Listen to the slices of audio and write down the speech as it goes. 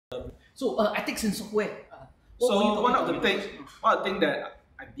So ethics in software. So one of the things that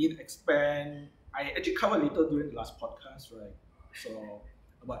I did expand, I actually covered a little during the last podcast, right? So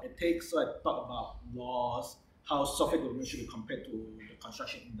about ethics, so I talked about laws, how software development should be compared to the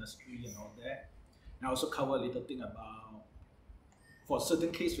construction industry and all that. And I also cover a little thing about, for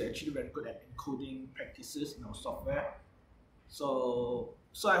certain case, we're actually very good at encoding practices in our software. So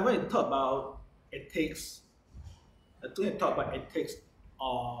I want to talk about ethics. I think I talk about ethics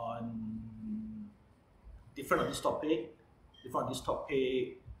on different on this topic,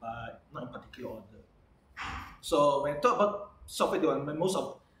 but not in particular order. So when I talk about software development,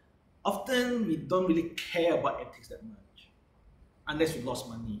 often we don't really care about ethics that much, unless we lost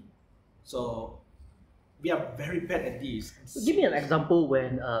money. So we are very bad at this. So give me an example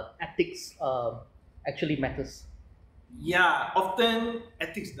when ethics actually matters. Yeah, often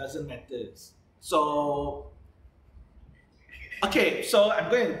ethics doesn't matter. So okay, so I'm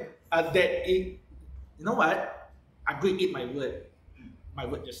going you know what? I'm going to eat my word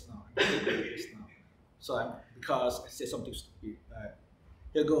just now. I'm going to eat my word just now. So because I said something stupid.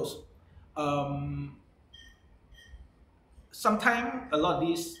 Here goes. Sometimes a lot of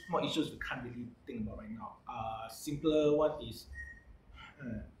these small issues we can't really think about right now. Simpler one is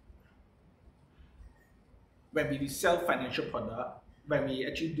when we sell financial product, when we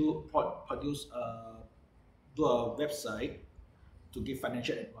actually do a website to give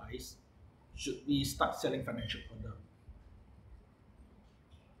financial advice, should we start selling financial product?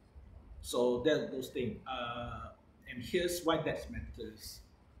 So there's those things. And here's why that matters.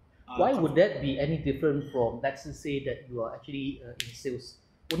 Why would that be any different from, let's just say that you are actually in sales?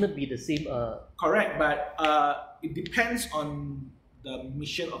 Wouldn't it be the same? Correct, but it depends on the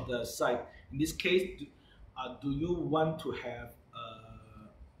mission of the site. In this case, do you want to have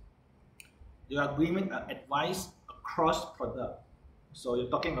your agreement advice across product? So you're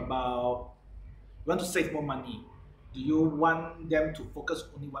talking about you want to save more money. Do you want them to focus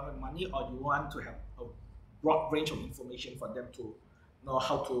only on money, or do you want to have a broad range of information for them to know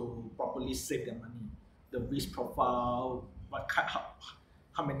how to properly save their money, the risk profile, what kind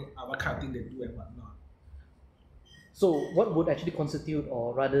of thing they do and whatnot. So what would actually constitute,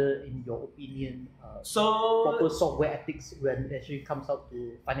 or rather, in your opinion, proper software ethics when it actually comes out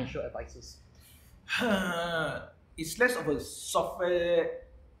to financial advices? It's less of a software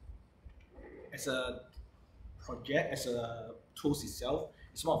as a project, as a tools itself.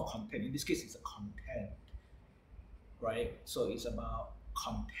 It's more of content. In this case, it's a content, right? So it's about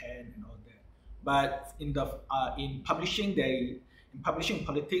content and all that. But in publishing,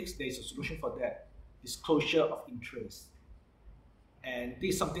 politics, there is a solution for that: disclosure of interest. And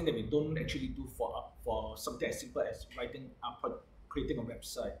this is something that we don't actually do for something as simple as creating a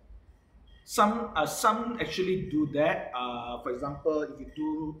website. Some actually do that. For example, if you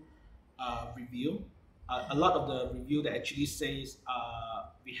do review, a lot of the review that actually says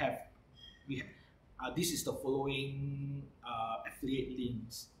we have this is the following affiliate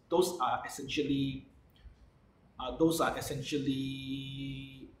links. Those are essentially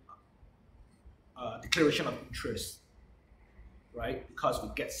declaration of interest, right? Because we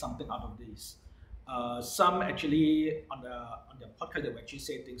get something out of this. Some actually on the podcast they will actually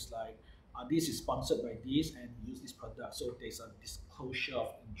say things like, "This is sponsored by this and use this product." So there's a disclosure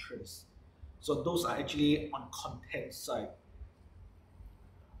of interest. So those are actually on content side.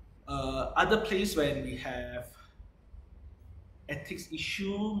 Other place when we have ethics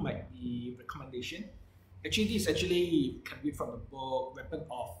issue might be recommendation. Actually, this actually can be from the book Weapon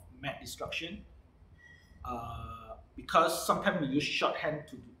of Mass Destruction. Because sometimes we use shorthand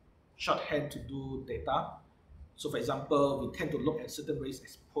to do data. So, for example, we tend to look at certain race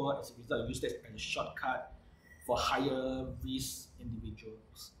as poor. As a result, we use that as a shortcut for higher risk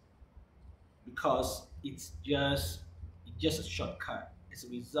individuals because it's just a shortcut. As a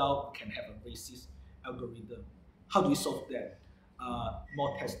result, we can have a racist algorithm. How do we solve that?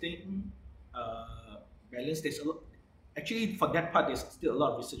 More testing, balance. There's a lot. Actually, for that part, there's still a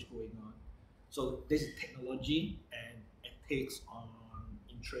lot of research going on. So there's technology and ethics on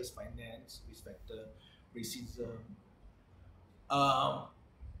interest, finance, risk factor, racism.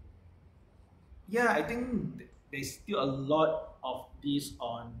 Yeah, I think there's still a lot of this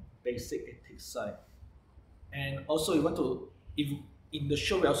on basic ethics side. And also, you want to, if in the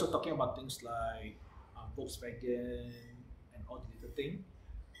show, we're also talking about things like Volkswagen and all the little things.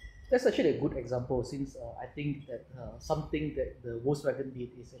 That's actually a good example, since I think that something that the Volkswagen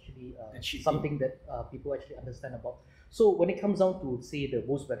did is actually something that people actually understand about. So when it comes down to, say, the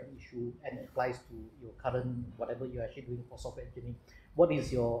Volkswagen issue and applies to your current, whatever you're actually doing for software engineering, what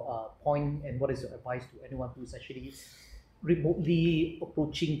is your point and what is your advice to anyone who's actually remotely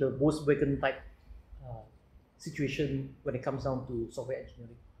approaching the Volkswagen type uh, situation when it comes down to software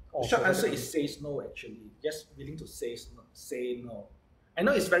engineering? The Or short software answer development? is says no actually. Just willing to say no. I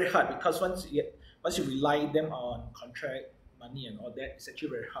know it's very hard because once you rely them on contract money and all that, it's actually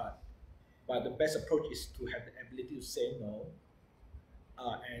very hard. But the best approach is to have the ability to say no,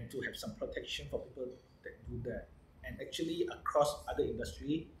 and to have some protection for people that do that. And actually, across other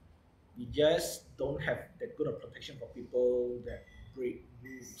industry, we just don't have that good of protection for people that break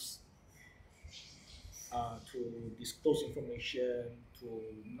rules, to disclose information, to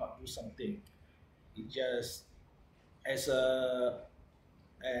not do something. It just as a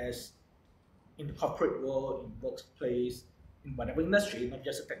as in the corporate world, in workplace, in whatever industry, not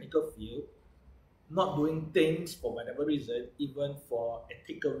just a technical field, not doing things for whatever reason, even for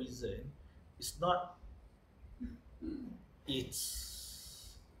ethical reason, it's not.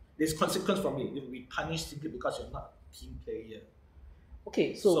 It's there's consequence from it. You'll be punished simply because you're not a team player.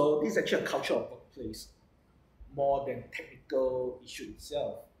 Okay, So this is actually a culture of workplace more than technical issue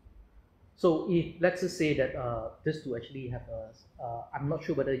itself. so if let's just say that just to actually have a, I'm not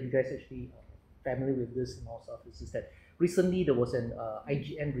sure whether you guys actually familiar with this and all stuff. Is that recently there was an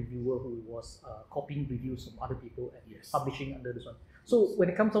IGN reviewer who was copying reviews from other people and Yes. publishing under this one. So when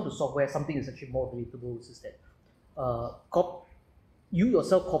it comes down to software, something is actually more relatable. Is that you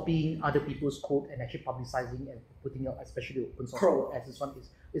yourself copying other people's code and actually publicizing and putting out, especially open source code, as this one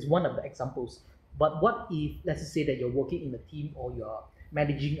is one of the examples. But what if, let's just say that you're working in a team or you're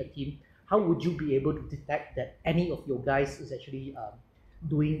managing a team, how would you be able to detect that any of your guys is actually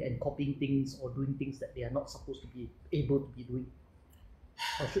doing and copying things or doing things that they are not supposed to be able to be doing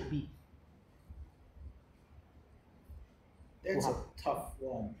or should be? That's Wow. a tough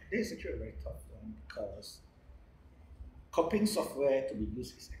one. That is actually a very tough one because copying software to be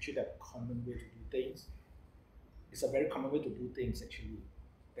used is actually a common way to do things. It's a very common way to do things actually.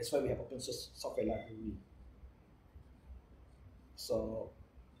 That's why we have open source software library. So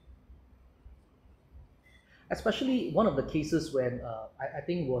Especially one of the cases when I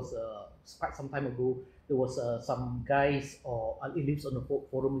think was quite some time ago, there was some guys or it lives on the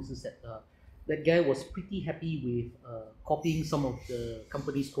forum is that that guy was pretty happy with copying some of the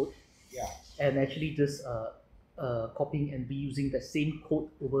company's code yeah, and actually just copying and reusing the same code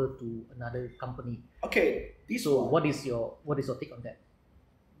over to another company. okay. This So one, what is your take on that?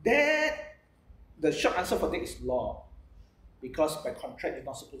 that the short answer for that is law, because by contract you're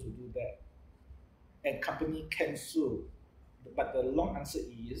not supposed to do that, and company can sue. But the long answer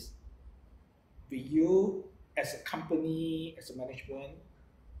is, will you as a company, as a management,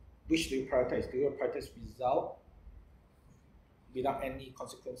 which do you prioritize? Do you prioritize result without any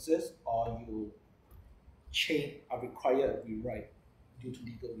consequences, or you are required to rewrite due to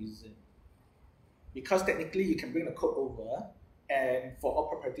legal reason? Because technically you can bring the code over, and for all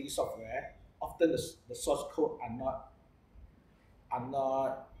proprietary software, often the source code are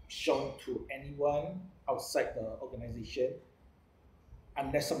not shown to anyone outside the organization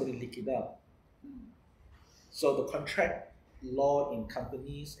unless somebody leak it up. So the contract law in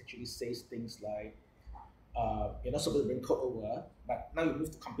companies actually says things like, you're not supposed to bring code over, but now you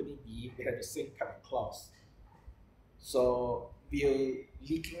move to company B, they have the same type of clause. So will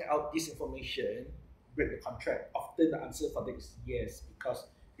leaking out this information break the contract? Often the answer for that is yes, because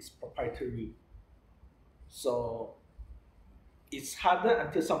it's proprietary. So it's harder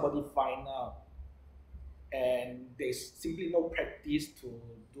until somebody find out, and there's simply no practice to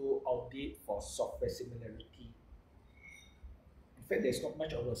do audit for software similarity. In fact, there's not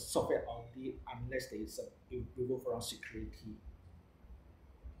much of a software audit unless there is a revolve around security,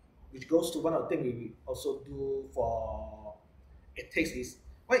 which goes to one of the things we also do for ethics. Is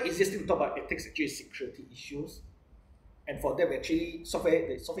one easiest thing to talk about ethics actually is security issues, and for that the software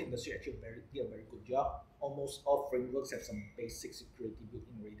industry actually did a very good job. Almost all frameworks have some basic security built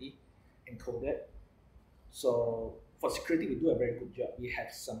in already, encoded. So for security, we do a very good job. We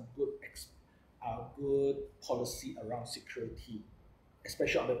have some good policy around security,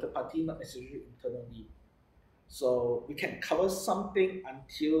 especially on the third party, not necessarily internally. So we can cover something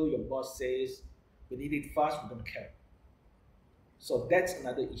until your boss says we need it fast, we don't care. So that's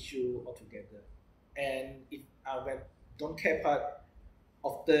another issue altogether. And if when don't care part,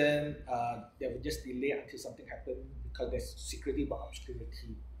 often they will just delay until something happens because there's security but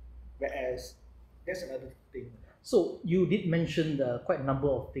obscurity. Whereas that's another thing. So you did mention quite a number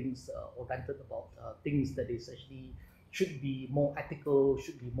of things oriented about things that is actually should be more ethical,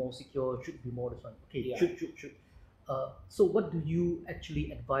 should be more secure, should be more this one. Okay, Yeah. should. So what do you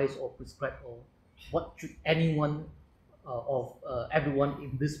actually advise or prescribe, or what should anyone of everyone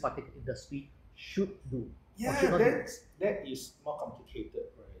in this particular industry should do? Yeah, that is more complicated,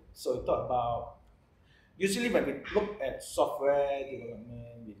 right? So we talk about usually when we look at software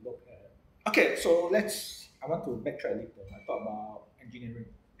development, we look at okay. So I want to backtrack a little. I talk about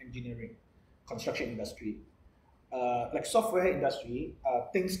engineering, construction industry. Like software industry,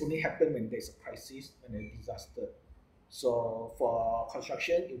 things only happen when there's a crisis, when there's a disaster. So for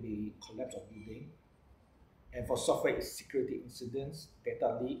construction, it will be collapse of building, and for software, it's security incidents,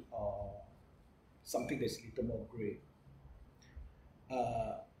 data leak, or something that's a little more gray.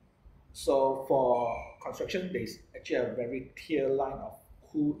 Uh, so for construction, there's actually a very clear line of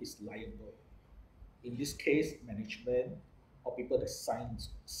who is liable. In this case, management or people that sign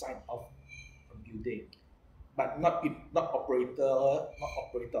off a building, but not operator, not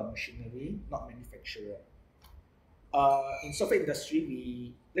operator of machinery, not manufacturer. In software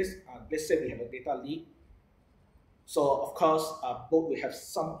industry, let's say we have a data leak. So of course, both will have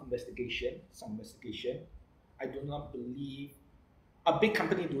some investigation. I do not believe a big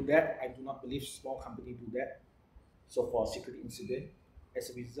company do that. I do not believe small company do that. So for security incident, as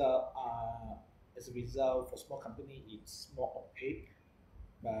a result, for small company, it's more opaque,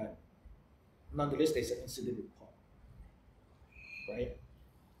 but nonetheless, there's an incident report, right?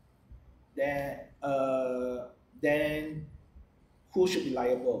 Then, then who should be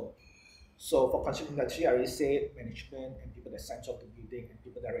liable? So for construction industry, I already said management and people that sign off the building and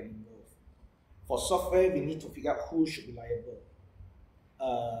people that are involved. For software, we need to figure out who should be liable.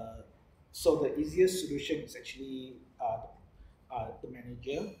 So the easiest solution is actually the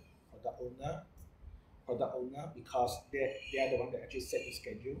manager or the owner, because they are the one that actually set the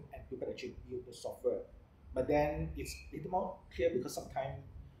schedule and people actually build the software. But then it's a little more clear because sometimes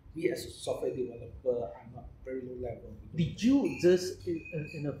we as a software developer are not very low level. Did you just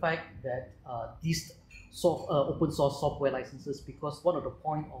in the fact that these open source software licenses, because one of the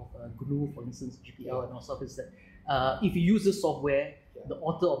point of GNU, for instance, GPL and all stuff is that if you use the software, the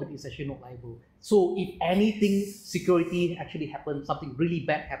author of it is actually not liable. So if anything security actually happened, something really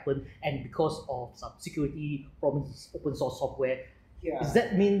bad happened, and because of some security problems, open source software, does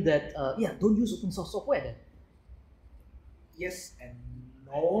that mean that don't use open source software then? Yes and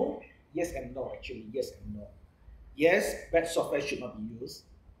no. Yes and no, actually. Yes and no. Yes, bad software should not be used.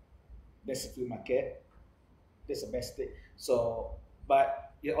 There's a free market. There's a best thing. So,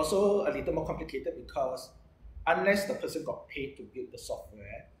 but it's also a little more complicated because unless the person got paid to build the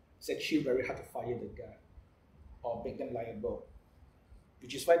software, it's actually very hard to fire the guy or make them liable.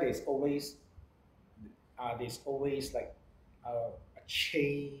 Which is why there's always like a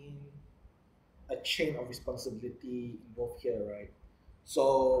chain of responsibility involved here, right?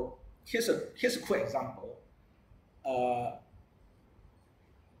 So here's a quick example.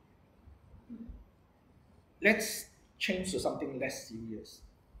 Let's change to something less serious,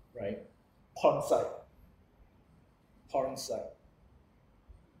 right? Porn site.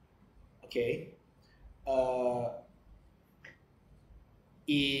 Okay.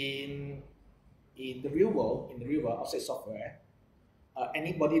 In the real world, outside software,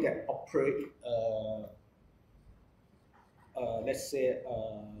 anybody that operate, let's say,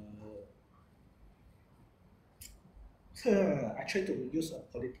 I try to use a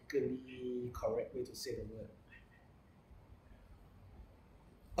politically correct way to say the word.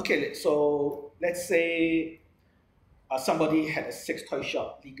 Okay, so let's say somebody had a sex toy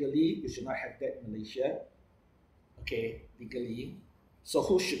shop. Legally, you should not have that in Malaysia. Okay, legally. So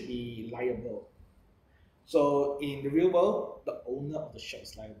who should be liable? So in the real world, the owner of the shop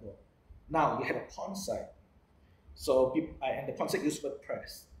is liable. Now you have a porn site. So people, and the porn site use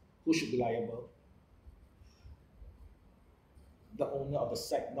WordPress. Who should be liable? The owner of the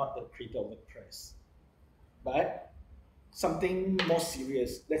site, not the creator of WordPress. But something more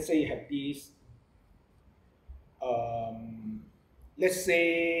serious. Let's say you have these. Let's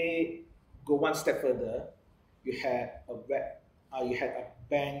say go one step further. You had a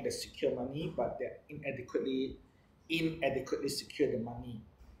bank that secure money, but that inadequately secure the money,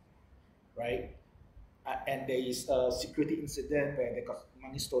 right? And there is a security incident where they got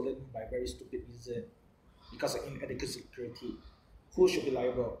money stolen by very stupid reason because of inadequate security. Who should be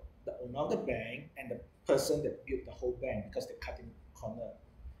liable? The owner of the bank and the person that built the whole bank because they cut in the corner.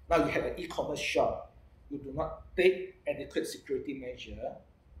 Now you have an e-commerce shop. You do not take adequate security measure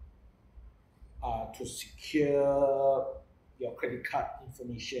to secure your credit card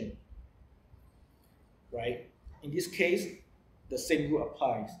information, right? In this case, the same rule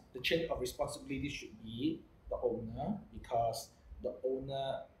applies. The chain of responsibility should be the owner because the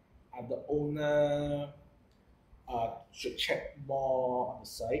owner should check more on the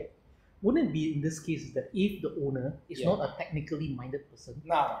site. wouldn't it be in this case that if the owner is Yeah. not a technically minded person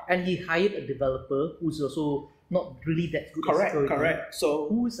Now, and he hired a developer who's also not really that good at correct, security, correct. So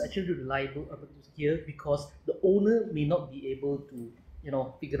who is actually reliable here because the owner may not be able to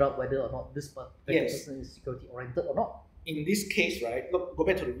figure out whether or not this particular Yes. person is security oriented or not. in this case, right, look, go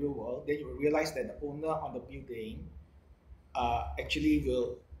back to the real world, then you will realize that the owner on the building actually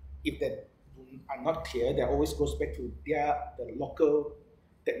will, if they are not clear, that always goes back to the local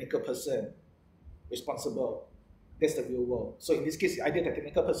technical person responsible. That's the real world. So in this case, either the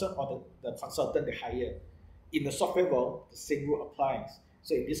technical person or the consultant they hire. In the software world, the same rule applies.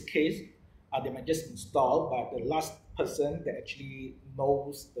 So in this case, they might just install, but the last person that actually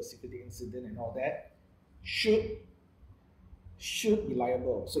knows the security incident and all that should be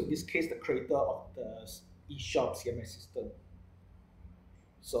liable. So in this case, the creator of the eShop CMS system.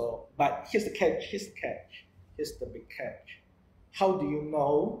 So, but here's the catch. Here's the big catch. How do you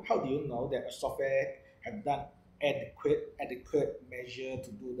know that a software have done adequate measure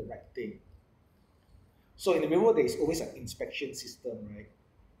to do the right thing? So in the real world, there is always an inspection system, right?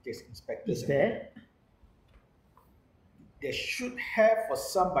 There's inspectors. Is there? There should have for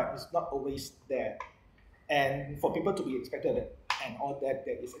some, but it's not always there. And for people to be inspected and all that,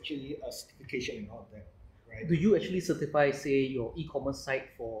 there is actually a certification and all that, right? Do you actually certify, say, your e-commerce site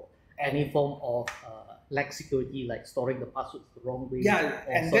for any form of lack security, like storing the passwords the wrong way? Yeah,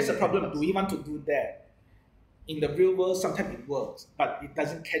 and that's the problem. Do we want to do that? In the real world, sometimes it works, but it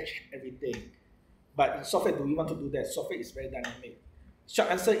doesn't catch everything. But in software, do we want to do that? Software is very dynamic.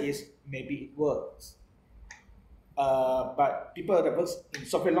 Short answer is maybe it works. But people that work in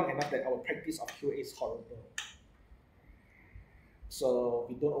software long enough that our practice of QA is horrible. So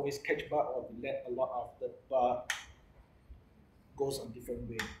we don't always catch bug, or we let a lot of the bug goes on different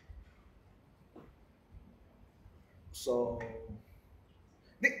way. So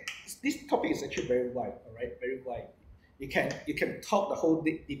this topic is actually very wide, all right, very wide. You can talk the whole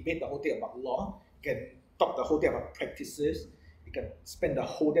debate the whole day about law. You can talk the whole day about practices. You can spend the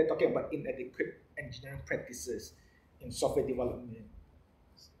whole day talking about inadequate engineering practices in software development.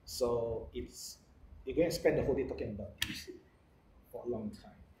 So you're going to spend the whole day talking about this for a long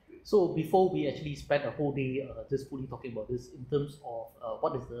time. So before we actually spend a whole day just fully talking about this, in terms of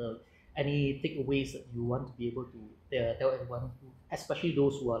what is any takeaways that you want to be able to tell everyone, especially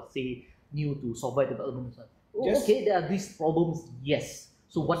those who are, say, new to software development. Yes. Okay, there are these problems, yes.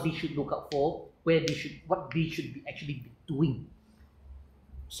 So what they should look out for, what they should be actually be doing.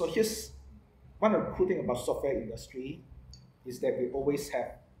 So here's one of the cool things about software industry is that we always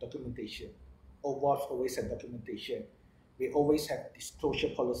have documentation. OWASP always have documentation. We always have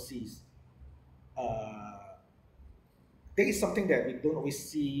disclosure policies. That is something that we don't always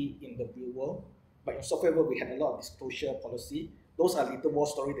see in the real world, but in software world we have a lot of disclosure policy. Those are little war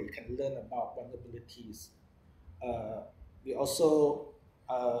story that you can learn about vulnerabilities. We also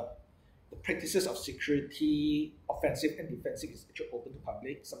the practices of security, offensive and defensive, is actually open to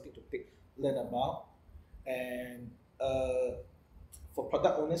public, something to learn about. And for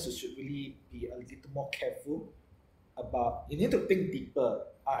product owners, you should really be a little more careful about. You need to think deeper.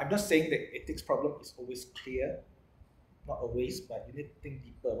 I'm not saying that ethics problem is always clear, not always, but you need to think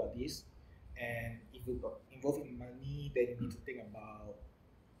deeper about this. And if you got involved in money, then you need to think about,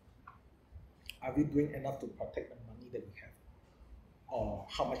 are we doing enough to protect the money that we have? Or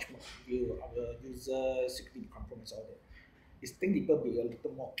how much will our user security compromise, all that? Is think deeper, be a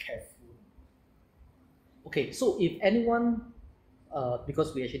little more careful. Okay, so if anyone,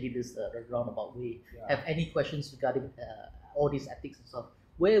 because we actually did this roundabout way, have any questions regarding all these ethics and stuff,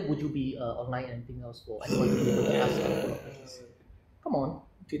 where would you be online and anything else for anyone to be able to ask questions? Come on.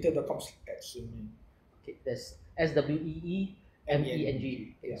 Twitter.com/Swee Meng. Okay, there's SWEEMENG.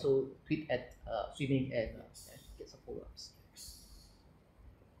 Okay, Yeah. so tweet at Swee Meng and get some follow-ups.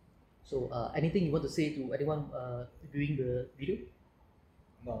 So anything you want to say to anyone viewing the video?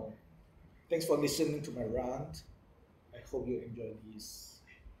 No. Thanks for listening to my rant. I hope you enjoy this.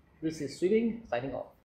 This is Swee Meng signing off.